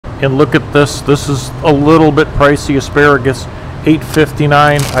And look at this. This is a little bit pricey asparagus,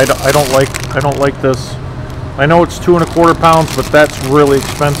 $8.59. I don't like this. I know it's 2 1/4 pounds, but that's really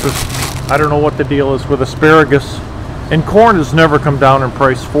expensive. I don't know what the deal is with asparagus. And corn has never come down in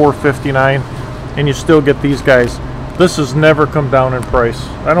price, $4.59, and you still get these guys. This has never come down in price.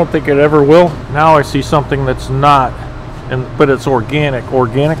 I don't think it ever will. Now I see something that's not, but it's organic.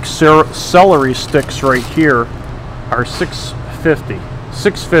 Organic celery sticks right here are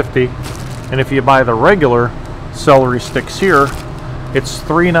 $6.50, and if you buy the regular celery sticks here, it's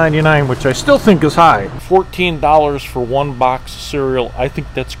 $3.99, which I still think is high. $14 for one box of cereal. I think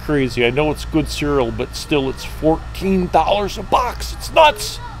that's crazy. I know it's good cereal, but still it's $14 a box. It's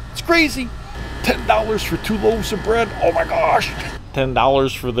nuts. It's crazy. $10 for 2 loaves of bread. Oh my gosh.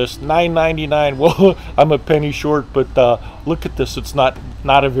 $10 for this. $9.99. Well, I'm a penny short, but look at this. It's not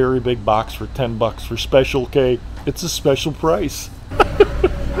a very big box for 10 bucks for Special K. It's a special price. Go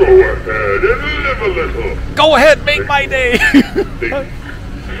ahead and live a little. Go ahead, make my day.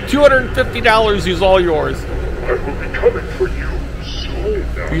 $250 is all yours. I will be coming for you soon.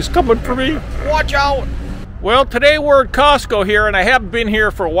 He's coming for me. Watch out. Well, today we're at Costco here, and I haven't been here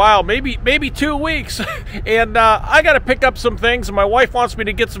for a while, maybe 2 weeks. And I got to pick up some things, and my wife wants me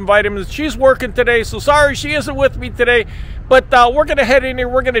to get some vitamins. She's working today, so sorry she isn't with me today. But we're going to head in here.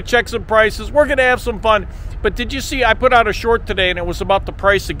 We're going to check some prices. We're going to have some fun. But did you see I put out a short today, and it was about the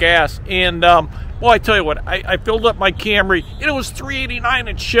price of gas. And, well, I tell you what, I filled up my Camry, and it was $3.89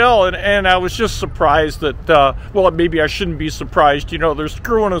 at Shell. And I was just surprised that, well, maybe I shouldn't be surprised. You know, they're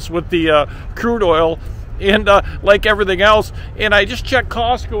screwing us with the crude oil. And like everything else, and I just checked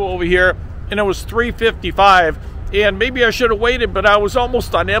Costco over here, and it was $3.55. And maybe I should have waited, but I was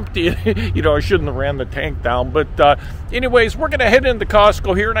almost on empty. You know, I shouldn't have ran the tank down. But anyways, we're gonna head into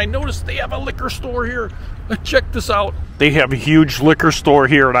Costco here, and I noticed they have a liquor store here. Check this out. They have a huge liquor store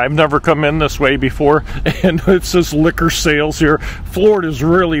here, and I've never come in this way before. And it says liquor sales here. Florida's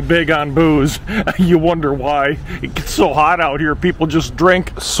really big on booze. You wonder why. It gets so hot out here, people just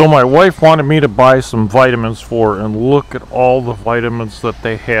drink. So my wife wanted me to buy some vitamins for her, and look at all the vitamins that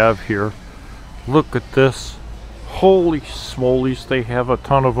they have here. Look at this. Holy smolies, they have a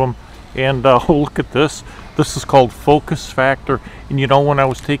ton of them. And look at this. This is called Focus Factor. And you know, when I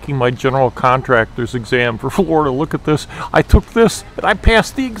was taking my general contractor's exam for Florida, look at this. I took this and I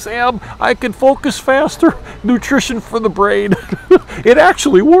passed the exam. I can focus faster. Nutrition for the brain. It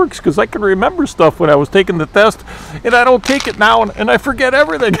actually works, because I can remember stuff when I was taking the test, and I don't take it now, and I forget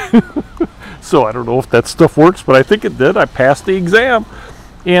everything. So I don't know if that stuff works, but I think it did. I passed the exam.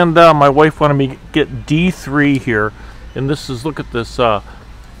 And my wife wanted me to get D3 here, and this is, look at this,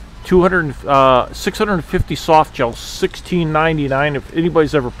 650 soft gels, $16.99. If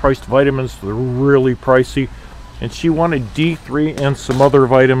anybody's ever priced vitamins, they're really pricey. And she wanted D3 and some other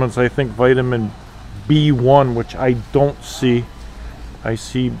vitamins. I think vitamin B1, which I don't see. I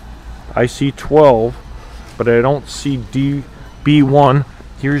see 12, but I don't see B1.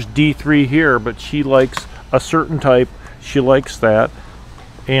 Here's D3 here, but she likes a certain type. She likes that.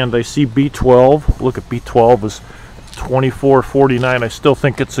 And I see B12. Look at B12 is $24.49. I still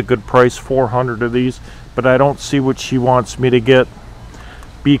think it's a good price, 400 of these, but I don't see what she wants me to get.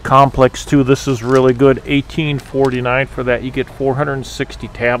 B complex 2, this is really good, $18.49 for that. You get 460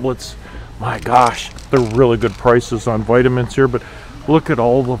 tablets. My gosh, they're really good prices on vitamins here. But look at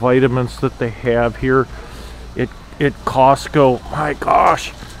all the vitamins that they have here at Costco. My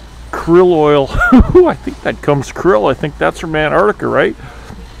gosh, krill oil. I think that comes krill. I think that's from Antarctica, right?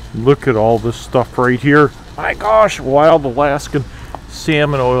 Look at all this stuff right here. My gosh, wild Alaskan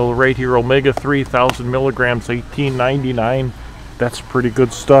salmon oil right here, omega-3, 1,000 milligrams, $18.99. That's pretty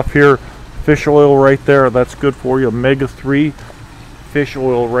good stuff here. Fish oil right there, that's good for you. Omega-3 fish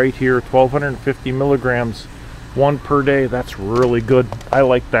oil right here, 1,250 milligrams, 1 per day. That's really good. I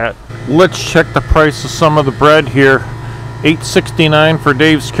like that. Let's check the price of some of the bread here. $8.69 for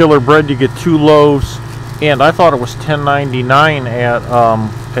Dave's Killer Bread. You get 2 loaves. And I thought it was $10.99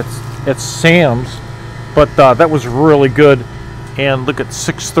 at Sam's, but that was really good. And look at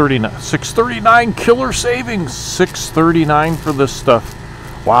 $6.39 killer savings. $6.39 for this stuff.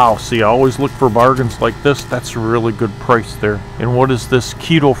 Wow, see, I always look for bargains like this. That's a really good price there. And what is this?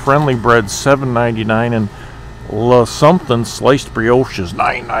 Keto friendly bread, $7.99, and something sliced brioche is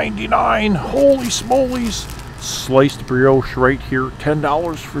 $9.99. Holy smolies. Sliced brioche right here,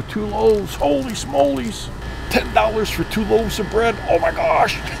 $10 for 2 loaves. Holy smolies. $10 for 2 loaves of bread. Oh my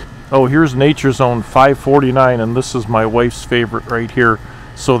gosh. Oh, here's Nature's Own, $5.49, and this is my wife's favorite right here.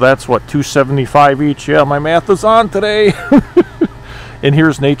 So that's what, $2.75 each. Yeah, my math is on today. And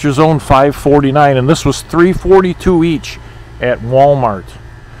here's Nature's Own, $5.49, and this was $3.42 each at Walmart.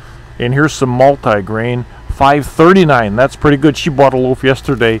 And here's some multi-grain, $5.39. That's pretty good. She bought a loaf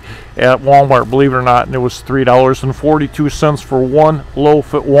yesterday at Walmart, believe it or not, and it was $3.42 for one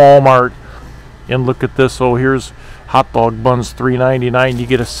loaf at Walmart. And look at this. Oh, here's hot dog buns, $3.99. You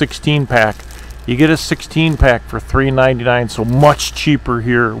get a 16-pack. You get a 16-pack for $3.99. So much cheaper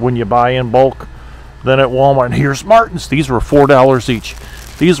here when you buy in bulk than at Walmart. And here's Martin's. These were $4 each.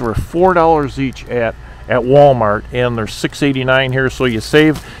 These were $4 each at Walmart, and they're $6.89 here. So you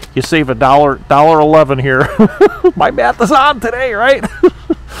save $1.11 here. My math is on today, right?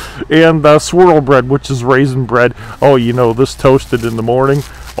 And swirl bread, which is raisin bread. Oh, you know, this toasted in the morning.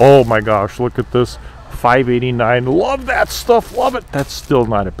 Oh my gosh, look at this, $5.89. Love that stuff, love it. That's still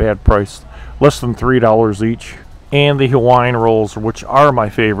not a bad price, less than $3 each. And the Hawaiian rolls, which are my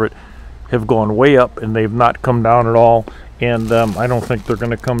favorite, have gone way up, and they've not come down at all. And I don't think they're going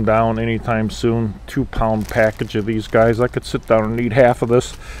to come down anytime soon. 2-pound package of these guys. I could sit down and eat half of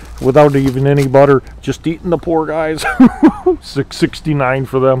this without even any butter. Just eating the poor guys. $6.69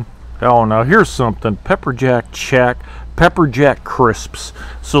 for them. Oh, now here's something. Pepper Jack crisps.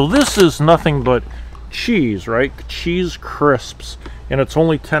 So this is nothing but cheese, right? Cheese crisps. And it's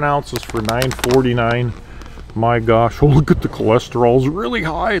only 10 ounces for $9.49. My gosh. Oh, look at the cholesterol. It's really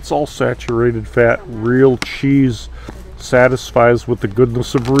high. It's all saturated fat. Real cheese. Satisfies with the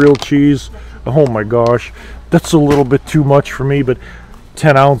goodness of real cheese. Oh my gosh, that's a little bit too much for me, but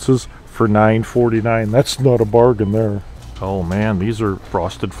 10 ounces for $9.49. That's not a bargain there. Oh man, these are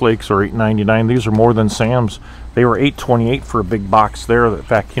Frosted Flakes, are $8.99. These are more than Sam's. They were $8.28 for a big box there. In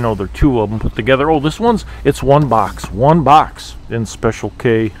fact, you know, there are 2 of them put together. Oh, this one's, it's one box in Special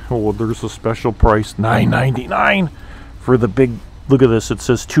K. Oh, there's a special price, $9.99 for the big. Look at this, it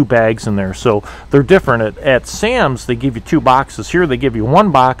says 2 bags in there. So they're different. At Sam's, they give you 2 boxes. Here they give you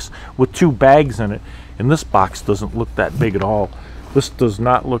 1 box with 2 bags in it. And this box doesn't look that big at all. This does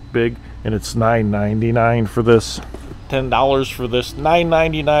not look big, and it's $9.99 for this. $10 for this,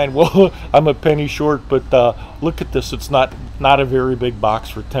 $9.99. Well, I'm a penny short, but look at this. It's not a very big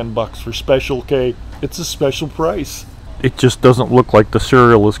box for $10 for Special K. It's a special price. It just doesn't look like the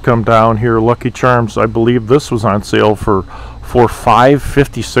cereal has come down here. Lucky Charms, I believe this was on sale for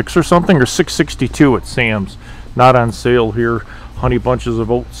 $5.56 or something, or $6.62 at Sam's. Not on sale here. Honey Bunches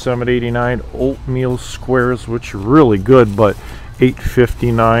of Oats, $7.89. Oatmeal Squares, which are really good, but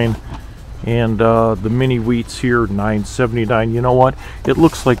 $8.59. And the mini wheats here, $9.79. You know what? It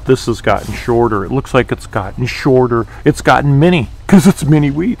looks like this has gotten shorter. It looks like it's gotten shorter. It's gotten mini, because it's mini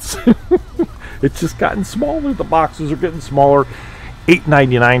wheats. It's just gotten smaller. The boxes are getting smaller.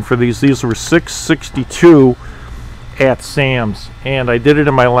 $8.99 for these. These were $6.62 at Sam's, and I did it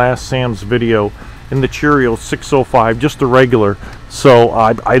in my last Sam's video. In the Cheerios, $6.05, just the regular. So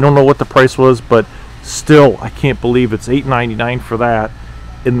I don't know what the price was, but still, I can't believe it's $8.99 for that,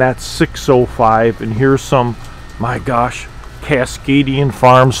 and that's $6.05. And here's some, my gosh, Cascadian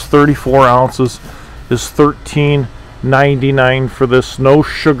Farms, 34 ounces is $13.99 for this. No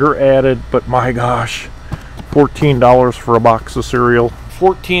sugar added, but my gosh, $14 for a box of cereal.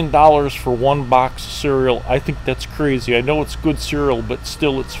 $14 for 1 box of cereal. I think that's crazy. I know it's good cereal, but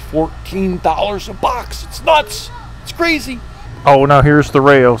still, it's $14 a box. It's nuts. It's crazy. Oh, now here's the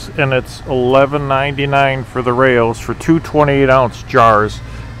Rayos, and it's $11.99 for the Rayos for 2 28-ounce jars.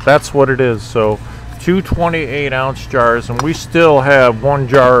 That's what it is. So 2 28-ounce jars, and we still have 1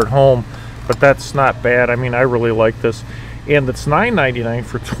 jar at home, but that's not bad. I mean, I really like this. And it's $9.99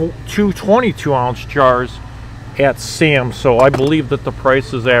 for 2 22-ounce jars at Sam's. So I believe that the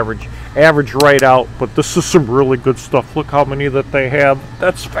price is average right out, but this is some really good stuff. Look how many that they have.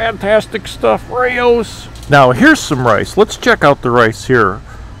 That's fantastic stuff. Rayos. Now here's some rice. Let's check out the rice here.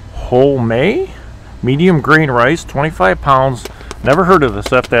 Whole May medium grain rice, 25 pounds. Never heard of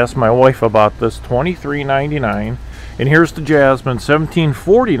this. I have to ask my wife about this. $23.99. And here's the Jasmine,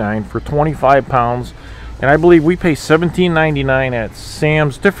 $17.49 for 25 pounds. And I believe we pay $17.99 at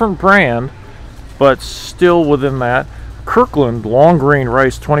Sam's. Different brand, but still within that. Kirkland long grain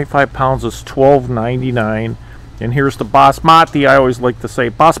rice, 25 pounds is $12.99. And here's the Basmati. I always like to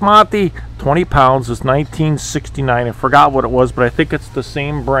say Basmati, 20 pounds is $19.69. I forgot what it was, but I think it's the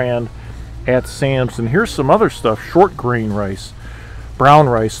same brand at Sam's. And here's some other stuff. Short grain rice, brown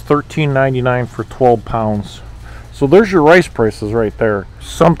rice, $13.99 for 12 pounds. So there's your rice prices right there.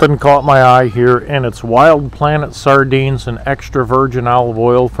 Something caught my eye here, and it's Wild Planet sardines and extra virgin olive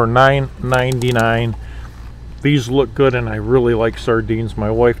oil for $9.99. These look good, and I really like sardines.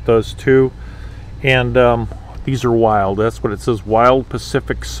 My wife does too. And these are wild. That's what it says. Wild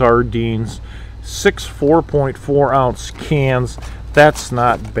Pacific sardines. 6 4.4 ounce cans. That's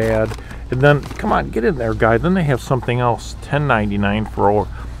not bad. And then, come on, get in there, guy. Then they have something else. $10.99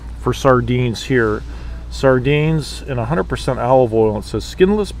 for sardines here. Sardines in 100% olive oil. It says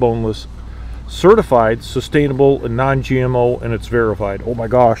skinless, boneless, certified, sustainable, and non-GMO, and it's verified. Oh my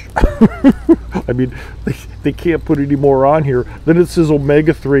gosh. I mean, they can't put any more on here. Then it says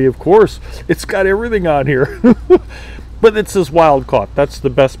omega-3, of course. It's got everything on here. But it says wild caught. That's the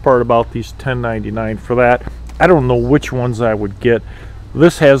best part about these $10.99 for that. I don't know which ones I would get.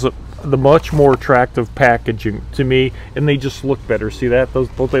 This has the much more attractive packaging to me, and they just look better. See that?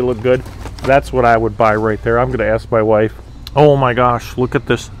 Don't they look good? That's what I would buy right there. I'm going to ask my wife. Oh my gosh, look at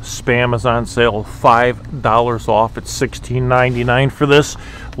this. Spam is on sale. $5 off. It's $16.99 for this.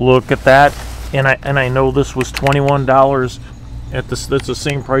 Look at that. And I know this was $21 at this. That's the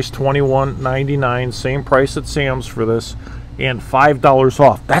same price, $21.99. Same price at Sam's for this, and $5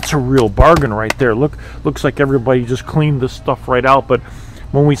 off. That's a real bargain right there. Looks like everybody just cleaned this stuff right out. But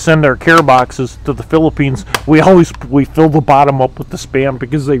when we send our care boxes to the Philippines, we fill the bottom up with the Spam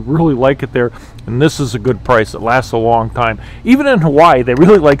because they really like it there. And this is a good price. It lasts a long time. Even in Hawaii, they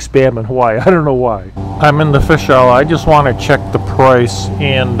really like Spam in Hawaii. I don't know why. I'm in the fish aisle. I just want to check the price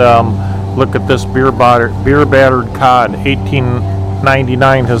and look at this beer battered cod.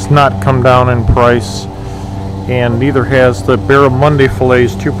 $18.99 has not come down in price, and neither has the barramundi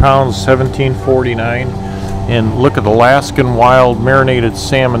fillets, 2 pounds, $17.49. And look at Alaskan wild marinated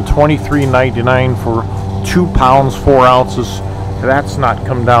salmon, $23.99 for 2 pounds 4 ounces. That's not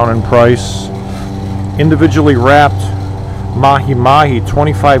come down in price. Individually wrapped mahi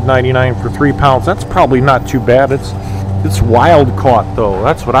 $25.99 for 3 pounds. That's probably not too bad. It's wild caught though.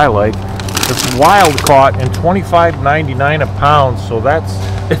 That's what I like. It's wild caught and $25.99 a pound. So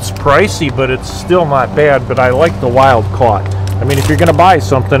it's pricey, but it's still not bad. But I like the wild caught. I mean, if you're going to buy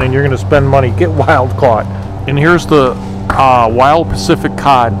something and you're going to spend money, get wild caught. And here's the Wild Pacific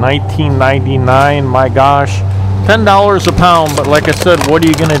cod, $19.99. My gosh, $10 a pound. But like I said, what are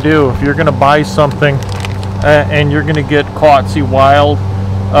you going to do if you're going to buy something and you're going to get caught? See, wild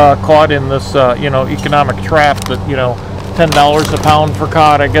caught in this economic trap. That $10 a pound for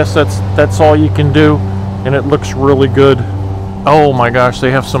cod. I guess that's all you can do, and it looks really good. Oh my gosh,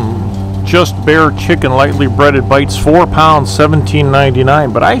 they have some just bare chicken lightly breaded bites, 4 pounds,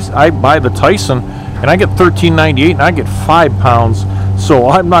 $17.99. But I buy the Tyson, and I get $13.98, and I get 5 pounds. So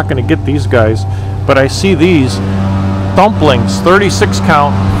I'm not going to get these guys. But I see these dumplings, 36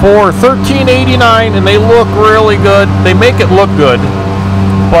 count, for $13.89, and they look really good. They make it look good,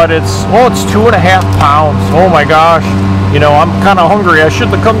 but it's 2.5 pounds. Oh my gosh. I'm kind of hungry. I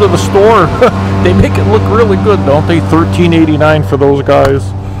shouldn't have come to the store. They make it look really good, don't they? $13.89 for those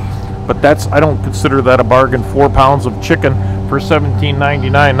guys. But I don't consider that a bargain. 4 pounds of chicken for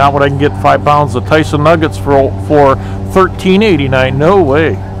 $17.99. Not what I can get 5 pounds of Tyson nuggets for $13.89. No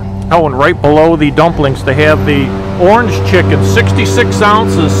way. Oh, and right below the dumplings, they have the orange chicken, 66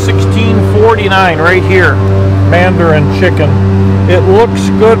 ounces, $16.49 right here. Mandarin chicken. It looks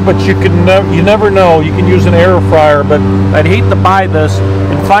good, but you never know. You can use an air fryer, but I'd hate to buy this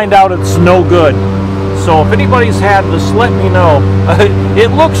and find out it's no good. So if anybody's had this, let me know.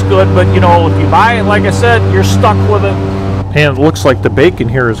 It looks good, but if you buy it, like I said, you're stuck with it. And it looks like the bacon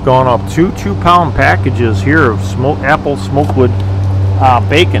here has gone up. 2 2-pound packages here of apple smokewood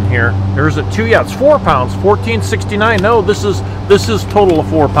bacon here. There's a 2. Yeah, it's 4 pounds, $14.69. No, this is total of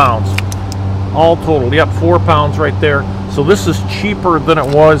 4 pounds. All total. Yep, 4 pounds right there. So this is cheaper than it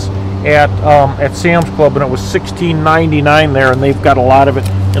was at Sam's Club, and it was $16.99 there, and they've got a lot of it.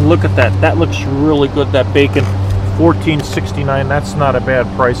 And look at that. That looks really good, that bacon. $14.69. That's not a bad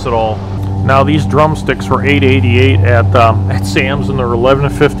price at all. Now these drumsticks were $8.88 at Sam's, and they're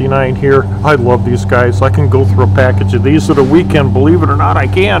 $11.59 here. I love these guys. I can go through a package of these at a weekend. Believe it or not, I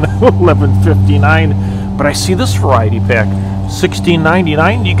can. $11.59. But I see this variety pack,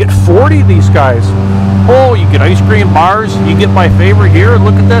 $16.99. You get 40 of these guys. Oh, you get ice cream bars. You get my favorite here.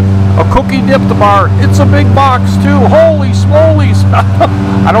 Look at that, a cookie dipped bar. It's a big box too. Holy smolies!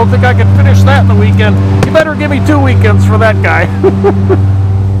 I don't think I can finish that in the weekend. You better give me 2 weekends for that guy.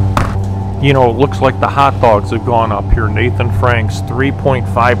 It looks like the hot dogs have gone up here. Nathan Frank's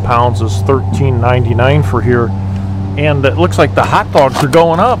 3.5 pounds is $13.99 for here. And it looks like the hot dogs are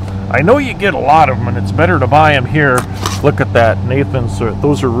going up. I know you get a lot of them, and it's better to buy them here. Look at that, Nathan's.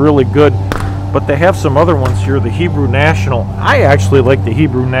 Those are really good. But they have some other ones here. The Hebrew National. I actually like the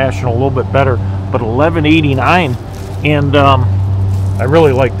Hebrew National a little bit better, but $11.89. And I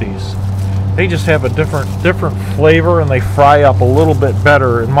really like these. They just have a different flavor, and they fry up a little bit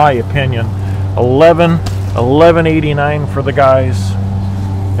better, in my opinion. $11.89 for the guys.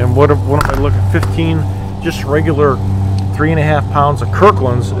 And what am I looking at? 15, just regular 3.5 pounds of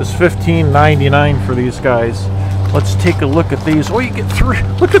Kirkland's is $15.99 for these guys. Let's take a look at these. Oh, you get 3.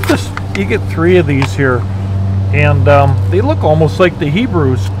 Look at this. You get 3 of these here. And they look almost like the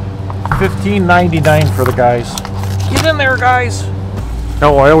Hebrews. $15.99 for the guys. Get in there, guys.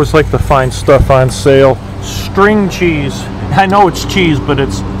 Oh, I always like to find stuff on sale. String cheese. I know it's cheese, but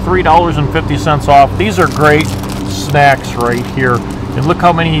it's $3.50 off. These are great snacks right here. And look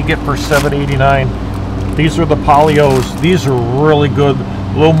how many you get for $7.89. These are the Polios. These are really good.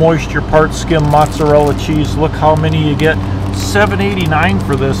 Low moisture part skim mozzarella cheese. Look how many you get. $7.89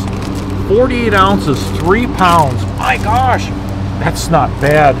 for this. 48 ounces, 3 pounds. My gosh, that's not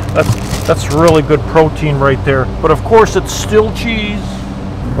bad. That's really good protein right there. But of course, it's still cheese.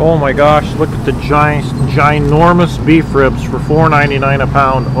 Oh my gosh, look at the ginormous beef ribs for $4.99 a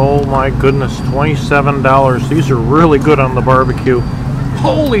pound. Oh my goodness, $27. These are really good on the barbecue.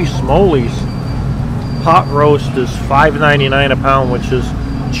 Holy smolies. Hot roast is $5.99 a pound, which is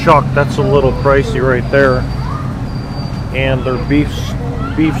chuck. That's a little pricey right there. And their beef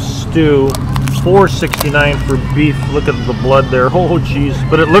stew, $4.69 for beef. Look at the blood there. Oh geez,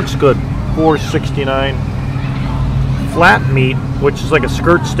 but it looks good. $4.69. Flat meat, which is like a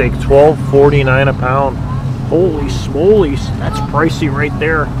skirt steak, $12.49 a pound. Holy smolies, that's pricey right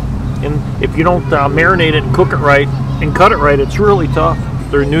there. And if you don't marinate it and cook it right and cut it right, it's really tough.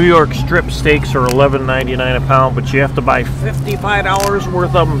 Their New York strip steaks are $11.99 a pound, but you have to buy $55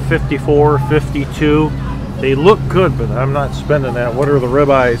 worth of them. 54, 52. They look good, but I'm not spending that. What are the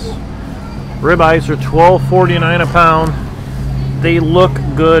ribeyes? Ribeyes are $12.49 a pound. They look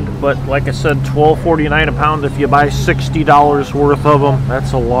good, but like I said, $12.49 a pound. If you buy $60 worth of them,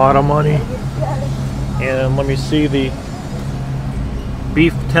 that's a lot of money. And let me see, the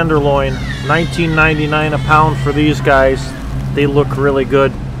beef tenderloin, $19.99 a pound for these guys. They look really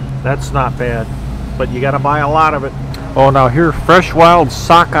good. That's not bad, but you got to buy a lot of it. Oh, now here, fresh wild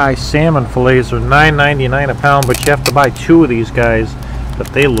sockeye salmon fillets are $9.99 a pound, but you have to buy 2 of these guys.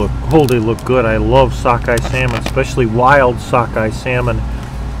 But they look, oh, they look good. I love sockeye salmon, especially wild sockeye salmon.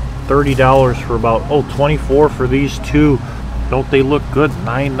 $30 for about, oh, $24 for these 2. Don't they look good?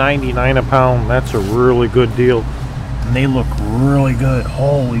 $9.99 a pound. That's a really good deal. And they look really good.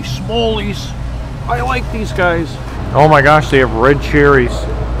 Holy smolies. I like these guys. Oh my gosh, they have red cherries.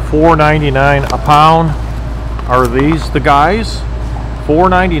 $4.99 a pound. Are these the guys?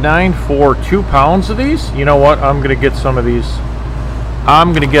 $4.99 for 2 pounds of these? You know what? I'm going to get some of these.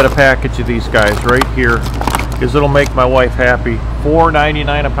 I'm going to get a package of these guys right here because it'll make my wife happy.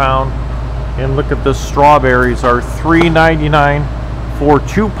 $4.99 a pound. And look at the strawberries are $3.99 for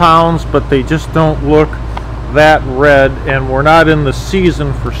 2 pounds, but they just don't look that red, and we're not in the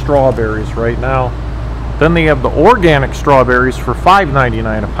season for strawberries right now. Then they have the organic strawberries for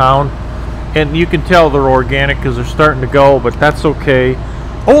 $5.99 a pound, and you can tell they're organic because they're starting to go, but that's okay.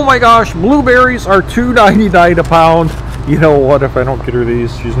 Oh my gosh, blueberries are $2.99 a pound. You know what? If I don't get her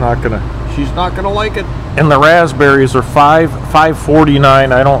these, she's not gonna like it. And the raspberries are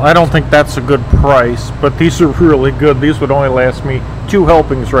 $5.49. I don't think that's a good price, but these are really good. These would only last me 2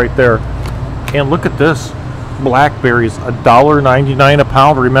 helpings right there. And look at this. Blackberries, $1.99 a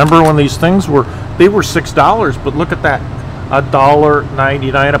pound. Remember when these things were $6, but look at that,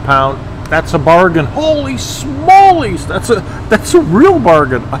 $1.99 a pound. That's a bargain. Holy smolies, that's a real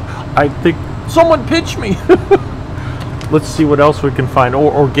bargain. I think someone pitch me. Let's see what else we can find. Oh,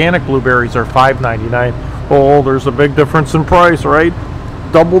 organic blueberries are $5.99. Oh, there's a big difference in price, right?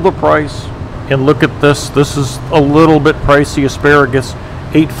 Double the price. And look at this. This is a little bit pricey. Asparagus,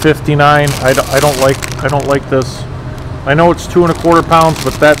 $8.59. I don't like this. I know it's 2 1/4 pounds,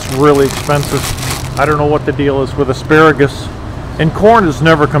 but that's really expensive. I don't know what the deal is with asparagus. And corn has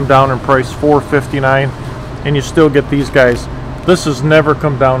never come down in price, $4.59, and you still get these guys. This has never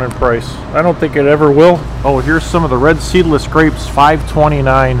come down in price. I don't think it ever will. Oh, here's some of the red seedless grapes,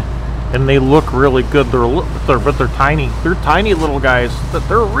 $5.29, and they look really good. But they're tiny. They're tiny little guys.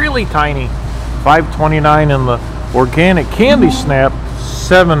 They're really tiny. $5.29, and the organic candy snap,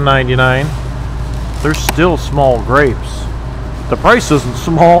 $7.99. They're still small grapes. The price isn't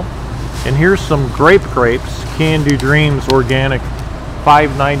small. And here's some grapes, Candy Dreams organic,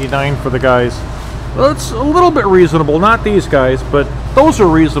 $5.99 for the guys. Well, it's a little bit reasonable, not these guys, but those are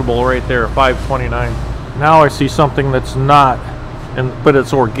reasonable right there, $5.29. Now I see something that's not, but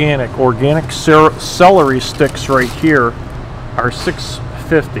it's organic. Organic celery sticks right here are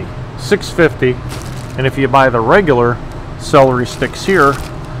 $6.50. And if you buy the regular celery sticks here,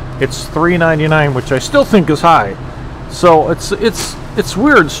 it's $3.99, which I still think is high. So it's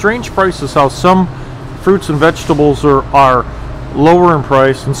weird, strange prices, how some fruits and vegetables are lower in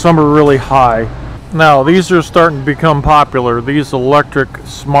price and some are really high. Now these are starting to become popular, these electric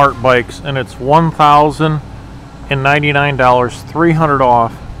smart bikes, and it's $1,000 $399, 300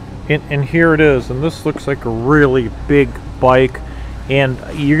 off. And here it is, and this looks like a really big bike, and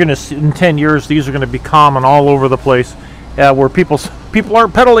you're gonna see in 10 years these are gonna be common all over the place, where people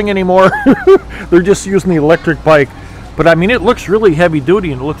aren't pedaling anymore. They're just using the electric bike. But I mean, it looks really heavy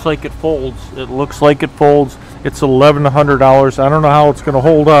duty, and it looks like it folds. It looks like it folds. It's $1,100. I don't know how it's gonna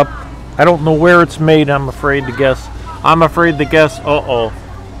hold up. I don't know where it's made. I'm afraid to guess. Uh-oh.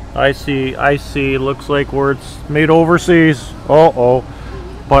 I see. Looks like where it's made overseas. Uh-oh.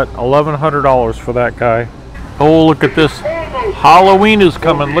 But $1,100 for that guy. Oh, look at this. Halloween is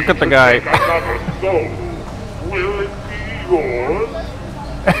coming. Look at the guy. Will it be yours?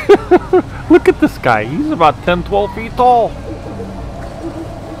 Look at this guy. He's about 10, 12 feet tall.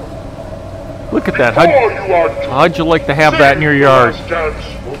 Look at that. How'd you like to have that in your yard?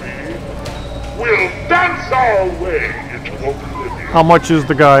 We'll dance our way into oblivion. How much is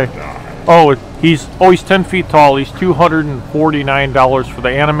the guy? Oh, he's 10 feet tall. He's $249 for the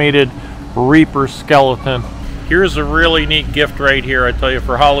animated Reaper skeleton. Here's a really neat gift right here, I tell you,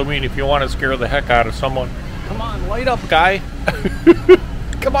 for Halloween if you want to scare the heck out of someone. Come on, light up, guy.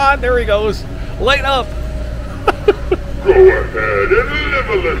 Come on, there he goes. Light up. Go ahead and live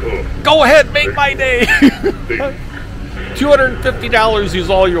a little. Go ahead, make my day. $250 is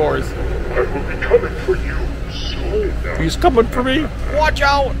all yours. I will be coming for you soon now. He's coming for me. Watch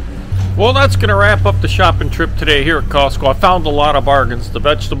out. Well, that's going to wrap up the shopping trip today here at Costco. I found a lot of bargains. The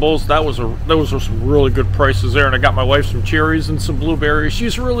vegetables, those were some really good prices there, and I got my wife some cherries and some blueberries.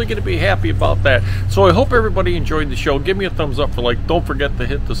 She's really going to be happy about that. So I hope everybody enjoyed the show. Give me a thumbs up for like. Don't forget to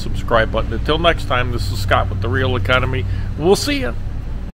hit the subscribe button. Until next time, this is Scott with The Real Economy. We'll see you.